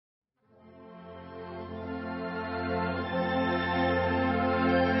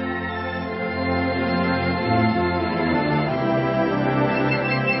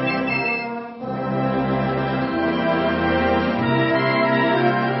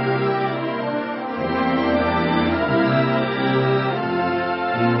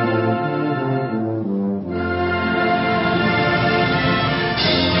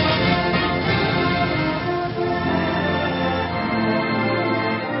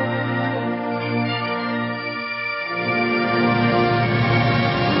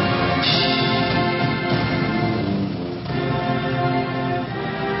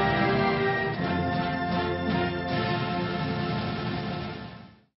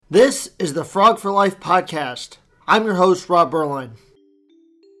This is the Frog for Life podcast. I'm your host, Rob Berline.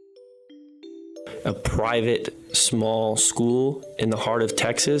 A private, small school in the heart of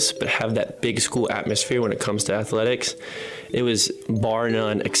Texas, but have that big school atmosphere when it comes to athletics. It was bar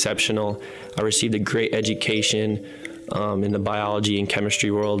none exceptional. I received a great education in the biology and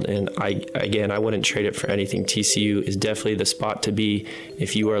chemistry world, and I wouldn't trade it for anything. TCU is definitely the spot to be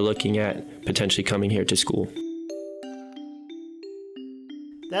if you are looking at potentially coming here to school.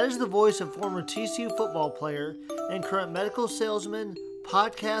 That is the voice of former TCU football player and current medical salesman,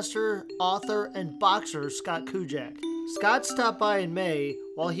 podcaster, author, and boxer Scott Kujac. Scott stopped by in May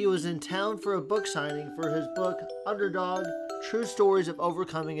while he was in town for a book signing for his book, Underdog: True Stories of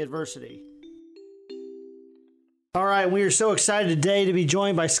Overcoming Adversity. All right, we are so excited today to be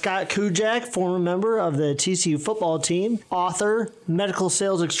joined by Scott Kujac, former member of the TCU football team, author, medical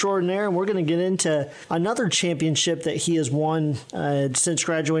sales extraordinaire, and we're going to get into another championship that he has won since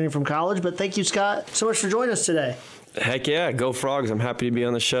graduating from college. But thank you, Scott, so much for joining us today. Heck yeah, go Frogs. I'm happy to be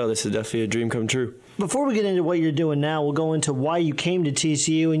on the show. This is definitely a dream come true. Before we get into what you're doing now, we'll go into why you came to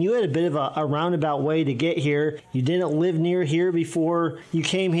TCU, and you had a bit of a roundabout way to get here. You didn't live near here before you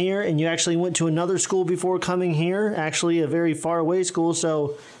came here, and you actually went to another school before coming here, actually a very far away school.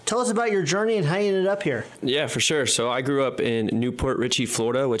 So tell us about your journey and how you ended up here. Yeah, for sure. So I grew up in Newport Richey,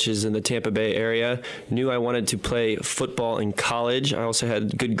 Florida, which is in the Tampa Bay area. Knew I wanted to play football in college. I also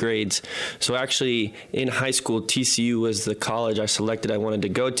had good grades. So actually in high school, TCU was the college I selected I wanted to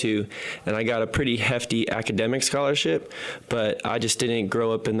go to, and I got a pretty hefty academic scholarship, but I just didn't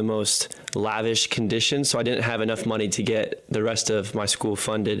grow up in the most lavish conditions, so I didn't have enough money to get the rest of my school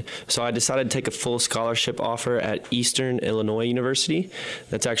funded. So I decided to take a full scholarship offer at Eastern Illinois University.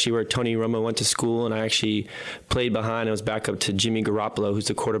 That's actually where Tony Romo went to school, and I actually played behind and was back up to Jimmy Garoppolo, who's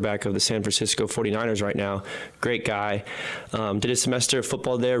the quarterback of the San Francisco 49ers right now. Great guy. Did a semester of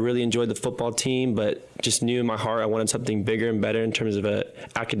football there, really enjoyed the football team, but just knew in my heart I wanted something bigger and better in terms of an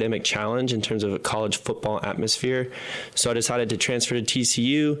academic challenge, in terms of a college football atmosphere. So I decided to transfer to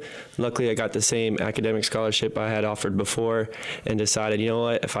TCU. Luckily, I got the same academic scholarship I had offered before and decided, you know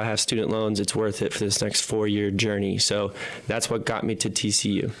what, if I have student loans, it's worth it for this next 4-year journey. So that's what got me to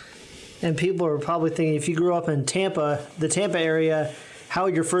TCU. And people are probably thinking, if you grew up in Tampa, the Tampa area, how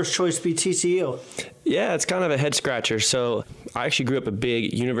would your first choice be TCU? Yeah, it's kind of a head scratcher. So I actually grew up a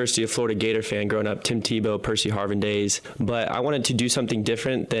big University of Florida Gator fan growing up, Tim Tebow, Percy Harvin days. But I wanted to do something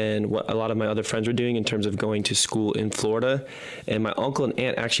different than what a lot of my other friends were doing in terms of going to school in Florida. And my uncle and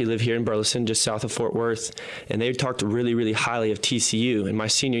aunt actually live here in Burleson, just south of Fort Worth. And they talked really, really highly of TCU. And my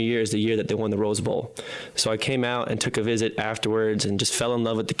senior year is the year that they won the Rose Bowl. So I came out and took a visit afterwards and just fell in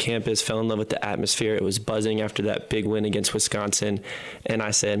love with the campus, fell in love with the atmosphere. It was buzzing after that big win against Wisconsin. And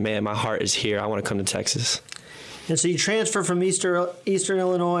I said, man, my heart is here. I want to come to Texas. And so you transfer from Eastern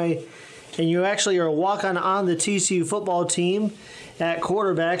Illinois, and you actually are a walk-on on the TCU football team at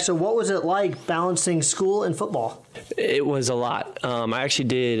quarterback. So what was it like balancing school and football? It was a lot. I actually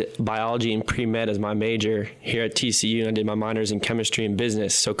did biology and pre-med as my major here at TCU, and I did my minors in chemistry and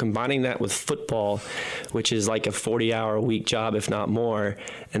business. So combining that with football, which is like a 40-hour-a-week job, if not more,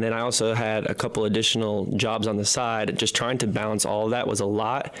 and then I also had a couple additional jobs on the side, just trying to balance all of that was a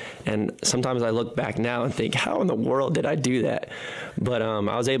lot. And sometimes I look back now and think, how in the world did I do that? But I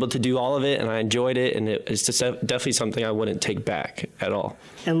was able to do all of it, and I enjoyed it, and it's just definitely something I wouldn't take back at all.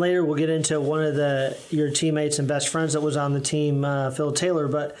 And later we'll get into one of your teammates and best friends that was on the team, Phil Taylor.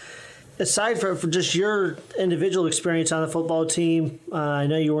 But aside from just your individual experience on the football team, I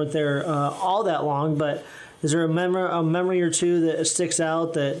know you weren't there all that long, but is there a memory or two that sticks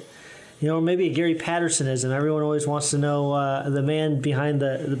out that, you know, maybe a Gary Patterson-ism? Everyone always wants to know the man behind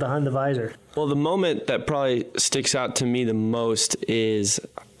the visor. Well, the moment that probably sticks out to me the most is,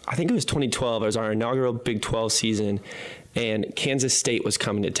 I think it was 2012. It was our inaugural Big 12 season, and Kansas State was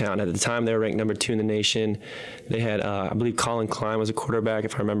coming to town. At the time, they were ranked number 2 in the nation. They had, I believe, Colin Klein was a quarterback,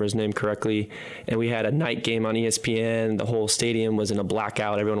 if I remember his name correctly. And we had a night game on ESPN. The whole stadium was in a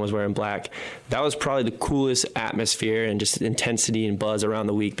blackout. Everyone was wearing black. That was probably the coolest atmosphere and just intensity and buzz around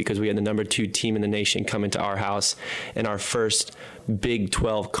the week, because we had the number 2 team in the nation come into our house in our first Big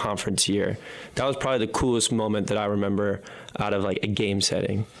 12 conference year. That was probably the coolest moment that I remember out of like a game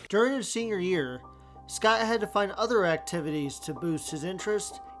setting. During his senior year, Scott had to find other activities to boost his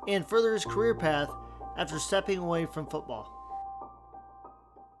interest and further his career path after stepping away from football.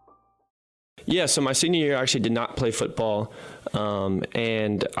 Yeah, so my senior year I actually did not play football,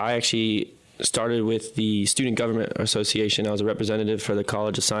 and I actually started with the Student Government Association. I was a representative for the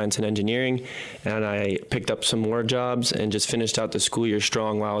College of Science and Engineering, and I picked up some more jobs and just finished out the school year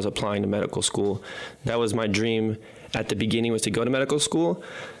strong while I was applying to medical school. That was my dream at the beginning, was to go to medical school.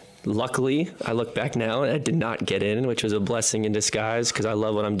 Luckily, I look back now and I did not get in, which was a blessing in disguise because I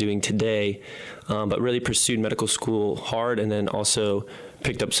love what I'm doing today, but really pursued medical school hard and then also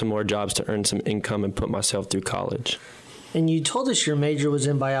picked up some more jobs to earn some income and put myself through college. And you told us your major was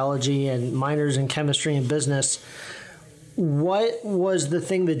in biology and minors in chemistry and business. What was the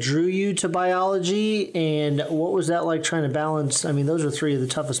thing that drew you to biology, and what was that like trying to balance? I mean, those are three of the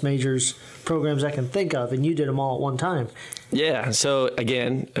toughest majors programs I can think of, and you did them all at one time. Yeah, so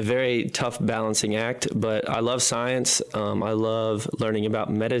again, a very tough balancing act, but I love science. I love learning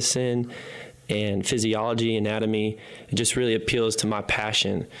about medicine and physiology, anatomy. It just really appeals to my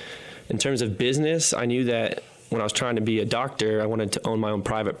passion. In terms of business, I knew that when I was trying to be a doctor, I wanted to own my own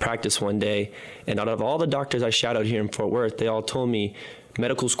private practice one day. And out of all the doctors I shadowed here in Fort Worth, they all told me,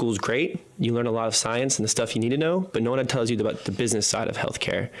 medical school is great. You learn a lot of science and the stuff you need to know, but no one tells you about the business side of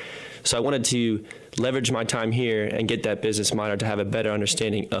healthcare. So I wanted to leverage my time here and get that business minor to have a better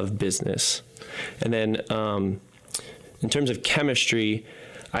understanding of business. And then in terms of chemistry,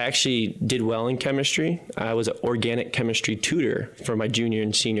 I actually did well in chemistry. I was an organic chemistry tutor for my junior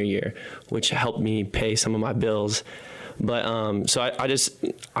and senior year, which helped me pay some of my bills. But so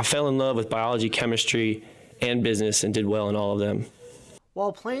I fell in love with biology, chemistry, and business and did well in all of them.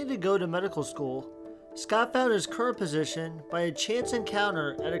 While planning to go to medical school, Scott found his current position by a chance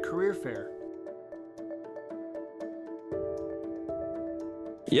encounter at a career fair.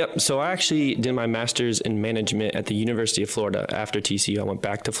 Yep, so I actually did my master's in management at the University of Florida. After TCU, I went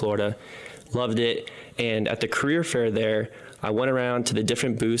back to Florida, loved it, and at the career fair there, I went around to the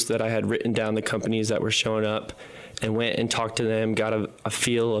different booths that I had written down the companies that were showing up and went and talked to them, got a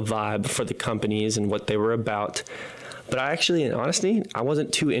feel, a vibe for the companies and what they were about. But I actually, in honesty, I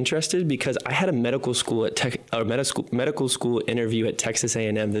wasn't too interested because I had a medical school interview at Texas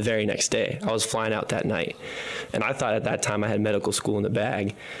A&M the very next day. I was flying out that night, and I thought at that time I had medical school in the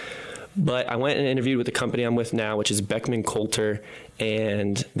bag. But I went and interviewed with the company I'm with now, which is Beckman Coulter,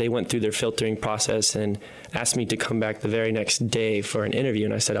 and they went through their filtering process and asked me to come back the very next day for an interview.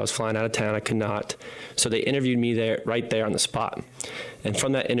 And I said I was flying out of town, I could not. So they interviewed me right there on the spot. And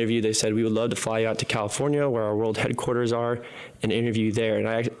from that interview, they said, we would love to fly you out to California, where our world headquarters are, and interview you there.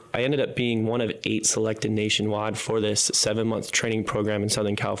 And I ended up being one of 8 selected nationwide for this 7-month training program in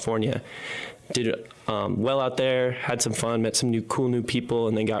Southern California. Did well out there, had some fun, met some cool new people,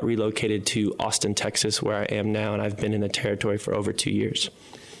 and then got relocated to Austin, Texas, where I am now, and I've been in the territory for over 2 years.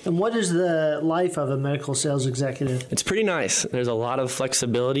 And what is the life of a medical sales executive? It's pretty nice. There's a lot of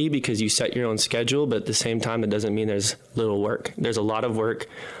flexibility because you set your own schedule, but at the same time, it doesn't mean there's little work. There's a lot of work.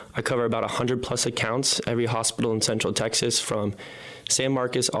 I cover about 100 plus accounts, every hospital in Central Texas, from San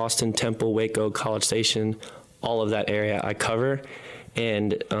Marcos, Austin, Temple, Waco, College Station, all of that area I cover.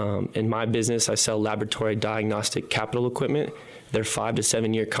 And in my business, I sell laboratory diagnostic capital equipment. They're 5 to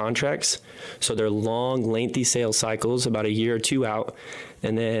 7 year contracts. So they're long, lengthy sales cycles, about a year or two out.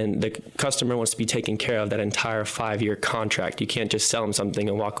 And then the customer wants to be taken care of that entire 5-year contract. You can't just sell them something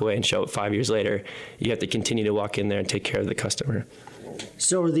and walk away and show it 5 years later. You have to continue to walk in there and take care of the customer.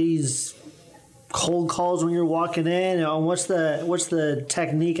 So are these cold calls when you're walking in? And what's the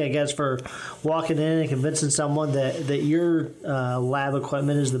technique, I guess, for walking in and convincing someone that your lab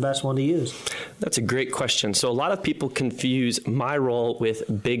equipment is the best one to use? That's a great question. So a lot of people confuse my role with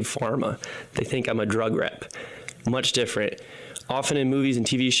big pharma. They think I'm a drug rep. Much different. Often in movies and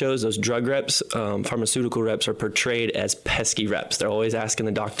TV shows, those drug reps, pharmaceutical reps, are portrayed as pesky reps. They're always asking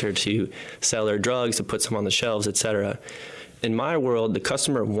the doctor to sell their drugs, to put some on the shelves, etc. In my world, the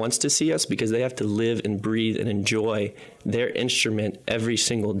customer wants to see us because they have to live and breathe and enjoy their instrument every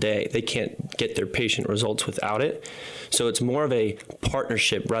single day. They can't get their patient results without it. So it's more of a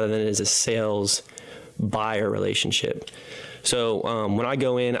partnership rather than as a sales buyer relationship. So when I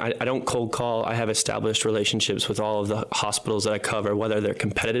go in, I don't cold call. I have established relationships with all of the hospitals that I cover, whether they're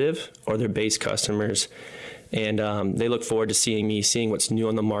competitive or they're base customers. And they look forward to seeing me, seeing what's new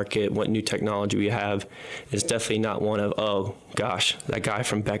on the market, what new technology we have. It's definitely not one of, oh, gosh, that guy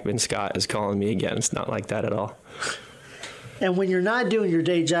from Beckman Scott is calling me again. It's not like that at all. And when you're not doing your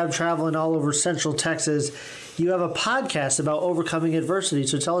day job traveling all over Central Texas, you have a podcast about overcoming adversity.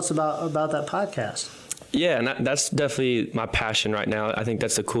 So tell us about that podcast. Yeah, and that's definitely my passion right now. I think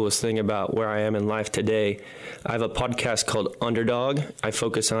that's the coolest thing about where I am in life today. I have a podcast called Underdog. I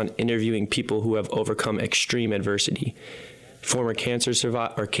focus on interviewing people who have overcome extreme adversity. Former cancer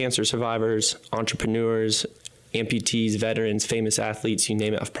survivors, entrepreneurs, amputees, veterans, famous athletes, you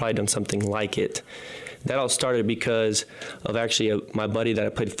name it. I've probably done something like it. That all started because of actually my buddy that I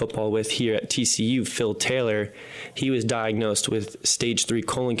played football with here at TCU, Phil Taylor. He was diagnosed with stage 3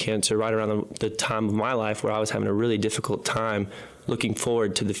 colon cancer right around the time of my life where I was having a really difficult time looking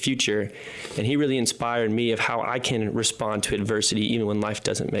forward to the future. And he really inspired me of how I can respond to adversity even when life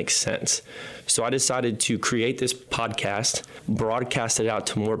doesn't make sense. So I decided to create this podcast, broadcast it out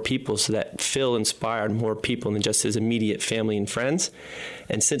to more people so that Phil inspired more people than just his immediate family and friends.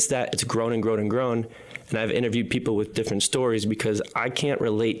 And since that, it's grown and grown and grown. And I've interviewed people with different stories because I can't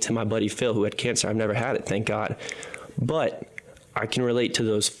relate to my buddy Phil who had cancer. I've never had it, thank God. But I can relate to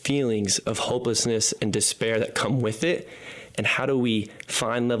those feelings of hopelessness and despair that come with it. And how do we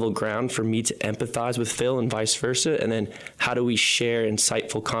find level ground for me to empathize with Phil and vice versa? And then how do we share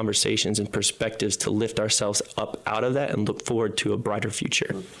insightful conversations and perspectives to lift ourselves up out of that and look forward to a brighter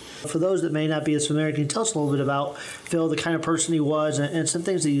future? For those that may not be as familiar, can you tell us a little bit about Phil, the kind of person he was, and some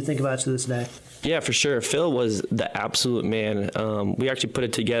things that you think about to this day? Yeah, for sure. Phil was the absolute man. We actually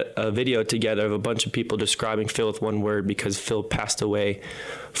put a video together of a bunch of people describing Phil with one word because Phil passed away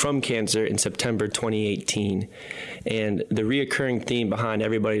from cancer in September 2018. And the reoccurring theme behind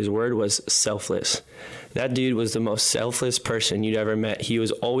everybody's word was selfless. That dude was the most selfless person you'd ever met. He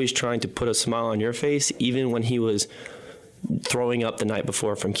was always trying to put a smile on your face, even when he was throwing up the night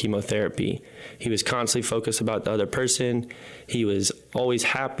before from chemotherapy. He was constantly focused about the other person. He was always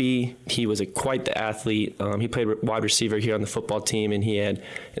happy. He was quite the athlete. He played wide receiver here on the football team, and he had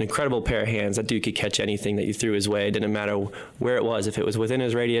an incredible pair of hands. That dude could catch anything that you threw his way. It didn't matter where it was. If it was within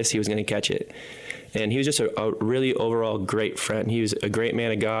his radius, he was going to catch it. And he was just a really overall great friend. He was a great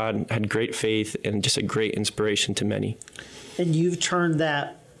man of God, had great faith, and just a great inspiration to many. And you've turned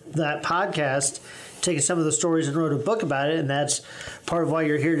that podcast, taken some of the stories and wrote a book about it, and that's part of why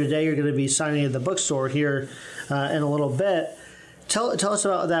you're here today. You're going to be signing at the bookstore here in a little bit. Tell us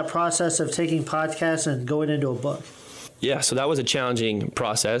about that process of taking podcasts and going into a book. Yeah, so that was a challenging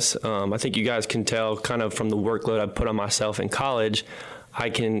process. I think you guys can tell kind of from the workload I put on myself in college.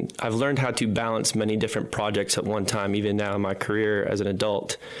 I've learned how to balance many different projects at one time, even now in my career as an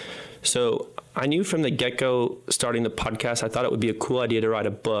adult. So I knew from the get-go, starting the podcast, I thought it would be a cool idea to write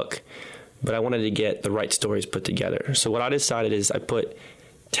a book, but I wanted to get the right stories put together. So what I decided is I put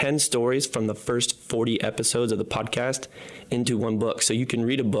 10 stories from the first 40 episodes of the podcast into one book. So you can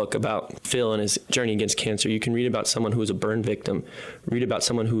read a book about Phil and his journey against cancer. You can read about someone who was a burn victim, read about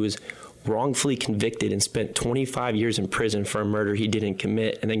someone who was wrongfully convicted and spent 25 years in prison for a murder he didn't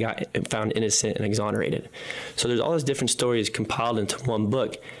commit and then got found innocent and exonerated. So there's all these different stories compiled into one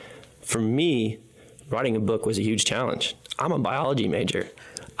book. For me, writing a book was a huge challenge. I'm a biology major.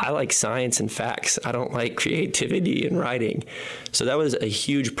 I like science and facts. I don't like creativity and writing. So that was a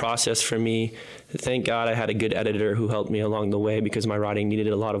huge process for me. Thank God I had a good editor who helped me along the way because my writing needed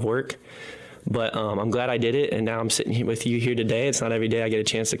a lot of work. But I'm glad I did it, and now I'm sitting here with you here today. It's not every day I get a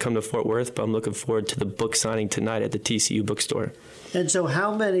chance to come to Fort Worth, but I'm looking forward to the book signing tonight at the TCU bookstore. And so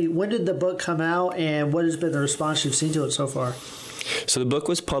when did the book come out, and what has been the response you've seen to it so far? So the book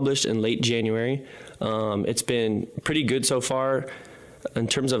was published in late January. It's been pretty good so far. In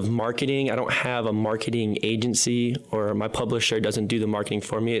terms of marketing, I don't have a marketing agency, or my publisher doesn't do the marketing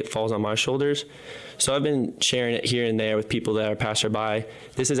for me. It falls on my shoulders. So I've been sharing it here and there with people that are passerby.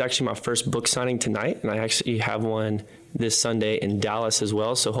 This is actually my first book signing tonight, and I actually have one this Sunday in Dallas as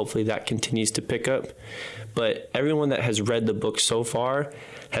well, so hopefully that continues to pick up. But everyone that has read the book so far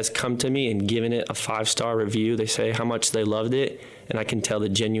has come to me and given it a 5-star review. They say how much they loved it, and I can tell the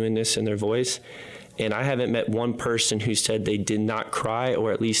genuineness in their voice. And I haven't met one person who said they did not cry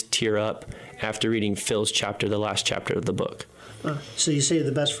or at least tear up after reading Phil's chapter, the last chapter of the book. So you saved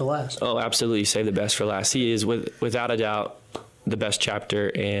the best for last. Oh, absolutely. Save the best for last. He is, without a doubt, the best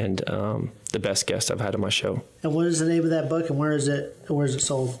chapter and the best guest I've had on my show. And what is the name of that book, and where is it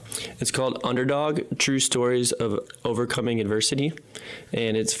sold? It's called Underdog: True Stories of Overcoming Adversity,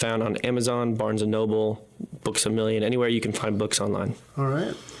 and it's found on Amazon, Barnes & Noble, Books A Million, anywhere you can find books online. All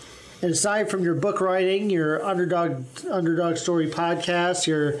right. And aside from your book writing, your Underdog Story podcast,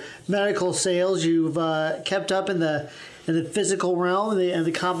 your medical sales, you've kept up in the physical realm and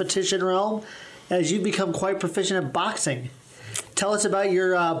the competition realm as you've become quite proficient at boxing. Tell us about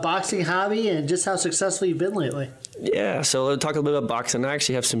your boxing hobby and just how successful you've been lately. Yeah, so let's talk a little bit about boxing. I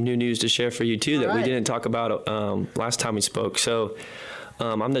actually have some new news to share for you, too, that we didn't talk about last time we spoke. So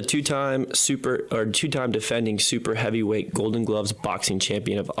I'm the two-time defending super heavyweight Golden Gloves boxing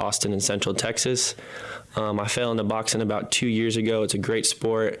champion of Austin and Central Texas. I fell into boxing about 2 years ago. It's a great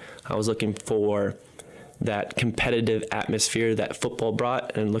sport. I was looking for that competitive atmosphere that football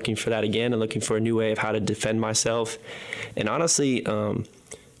brought and looking for that again and looking for a new way of how to defend myself. And honestly,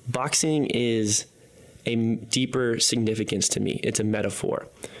 boxing is a deeper significance to me. It's a metaphor.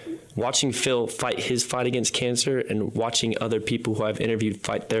 watching Phil fight his fight against cancer and watching other people who I've interviewed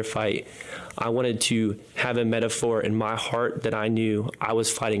fight their fight, I wanted to have a metaphor in my heart that I knew I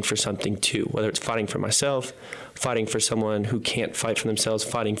was fighting for something too, whether it's fighting for myself, fighting for someone who can't fight for themselves,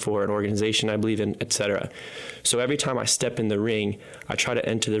 fighting for an organization I believe in, etc. So every time I step in the ring, I try to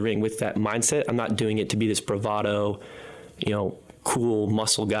enter the ring with that mindset. I'm not doing it to be this bravado, cool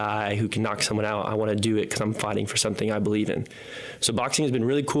muscle guy who can knock someone out. I want to do it because I'm fighting for something I believe in. So boxing has been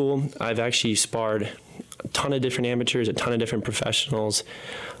really cool. I've actually sparred a ton of different amateurs, a ton of different professionals.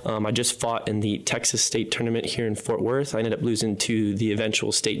 I just fought in the Texas State Tournament here in Fort Worth. I ended up losing to the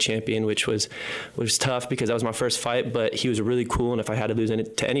eventual state champion, which was tough because that was my first fight, but he was really cool, and if I had to lose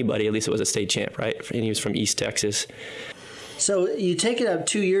to anybody, at least it was a state champ, right? And he was from East Texas. So you take it up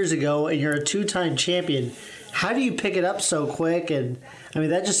 2 years ago, and you're a two-time champion. How do you pick it up so quick? And I mean,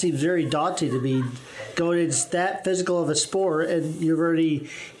 that just seems very daunting to me. Going into that physical of a sport, and you've already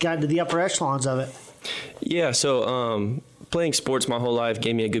gotten to the upper echelons of it. Yeah, so playing sports my whole life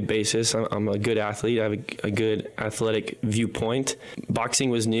gave me a good basis. I'm a good athlete. I have a good athletic viewpoint. Boxing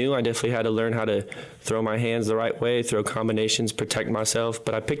was new. I definitely had to learn how to throw my hands the right way, throw combinations, protect myself.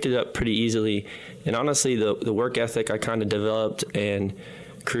 But I picked it up pretty easily. And honestly, the work ethic I kind of developed and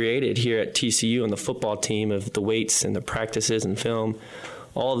created here at TCU on the football team of the weights and the practices and film,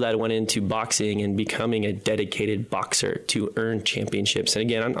 all of that went into boxing and becoming a dedicated boxer to earn championships. And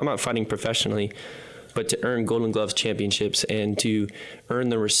again, I'm not fighting professionally, but to earn Golden Gloves championships and to earn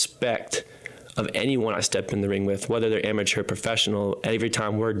the respect of anyone I step in the ring with, whether they're amateur or professional. Every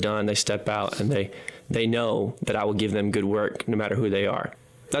time we're done, they step out and they know that I will give them good work no matter who they are.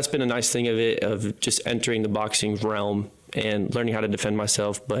 That's been a nice thing of it, of just entering the boxing realm and learning how to defend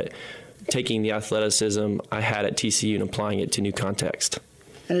myself, but taking the athleticism I had at TCU and applying it to new context.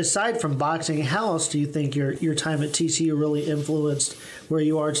 And aside from boxing, how else do you think your time at TCU really influenced where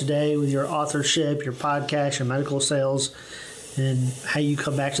you are today with your authorship, your podcast, your medical sales, and how you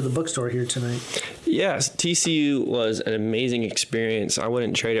come back to the bookstore here tonight? Yes, TCU was an amazing experience. I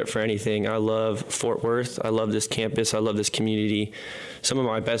wouldn't trade it for anything. I love Fort Worth. I love this campus. I love this community. Some of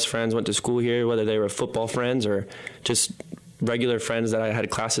my best friends went to school here, whether they were football friends or just regular friends that I had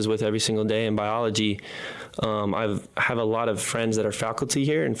classes with every single day in biology. I have a lot of friends that are faculty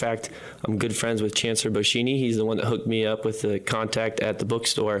here. In fact, I'm good friends with Chancellor Boschini. He's the one that hooked me up with the contact at the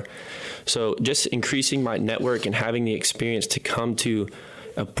bookstore. So just increasing my network and having the experience to come to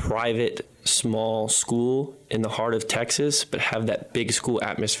a private, small school in the heart of Texas, but have that big school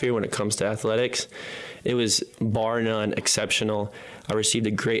atmosphere when it comes to athletics, it was bar none exceptional. I received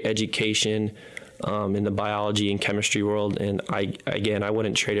a great education in the biology and chemistry world, and I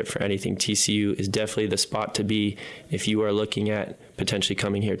wouldn't trade it for anything. TCU is definitely the spot to be if you are looking at potentially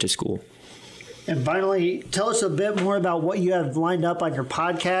coming here to school. And finally, tell us a bit more about what you have lined up on your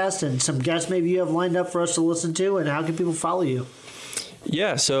podcast and some guests maybe you have lined up for us to listen to, and how can people follow you?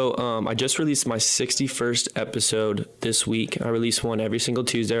 Yeah, so I just released my 61st episode this week. I release one every single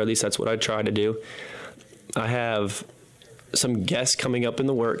Tuesday, or at least that's what I try to do. I have some guests coming up in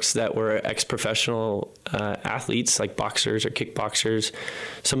the works that were ex-professional athletes like boxers or kickboxers.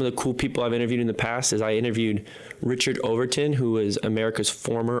 Some of the cool people I've interviewed in the past is I interviewed Richard Overton, who was America's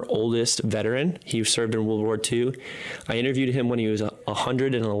former oldest veteran. He served in World War II. I interviewed him when he was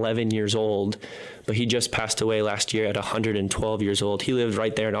 111 years old, but he just passed away last year at 112 years old. He lived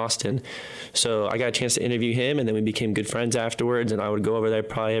right there in Austin. So I got a chance to interview him, and then we became good friends afterwards, and I would go over there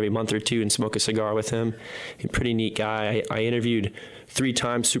probably every month or two and smoke a cigar with him. He's a pretty neat guy. I interviewed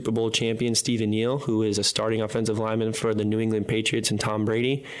three-time Super Bowl champion Stephen Neal, who is a starting offensive lineman for the New England Patriots, and Tom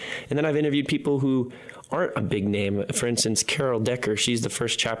Brady. And then I've interviewed people who aren't a big name. For instance, Carol Decker, she's the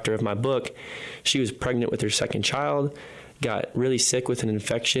first chapter of my book. She was pregnant with her second child, got really sick with an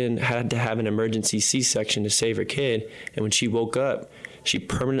infection, had to have an emergency C-section to save her kid. And when she woke up, she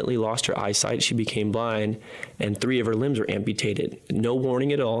permanently lost her eyesight. She became blind, and 3 of her limbs were amputated. No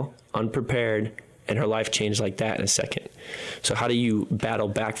warning at all, unprepared, and her life changed like that in a second. So how do you battle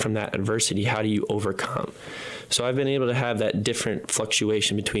back from that adversity? How do you overcome? So I've been able to have that different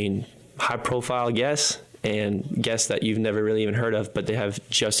fluctuation between high-profile guests and guests that you've never really even heard of, but they have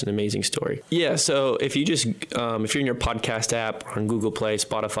just an amazing story. Yeah, so if you just, if you're in your podcast app or on Google Play,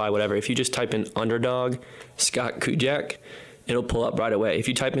 Spotify, whatever, if you just type in Underdog, Scott Kujac, it'll pull up right away. If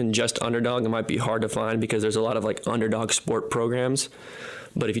you type in just Underdog, it might be hard to find because there's a lot of like underdog sport programs.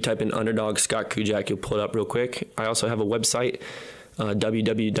 But if you type in Underdog, Scott Kujac, you'll pull it up real quick. I also have a website,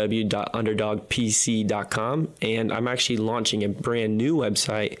 www.underdogpc.com, and I'm actually launching a brand new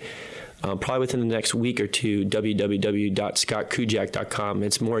website probably within the next week or two, www.scottkujak.com.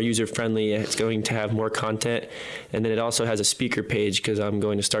 It's more user-friendly. It's going to have more content. And then it also has a speaker page because I'm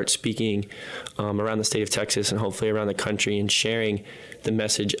going to start speaking around the state of Texas and hopefully around the country and sharing the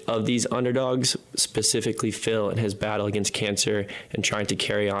message of these underdogs, specifically Phil and his battle against cancer and trying to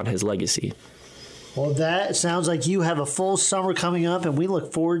carry on his legacy. Well, that sounds like you have a full summer coming up, and we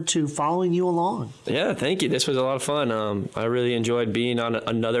look forward to following you along. Yeah, thank you. This was a lot of fun. I really enjoyed being on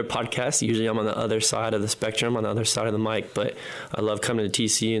another podcast. Usually I'm on the other side of the spectrum, on the other side of the mic, but I love coming to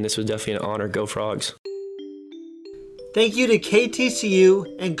TCU, and this was definitely an honor. Go Frogs. Thank you to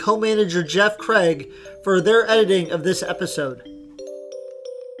KTCU and co-manager Jeff Craig for their editing of this episode.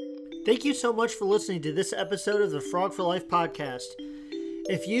 Thank you so much for listening to this episode of the Frog for Life podcast.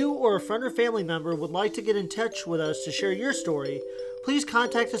 If you or a friend or family member would like to get in touch with us to share your story, please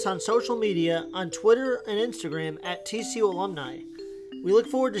contact us on social media on Twitter and Instagram at TCU Alumni. We look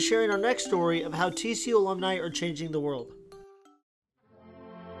forward to sharing our next story of how TCU alumni are changing the world.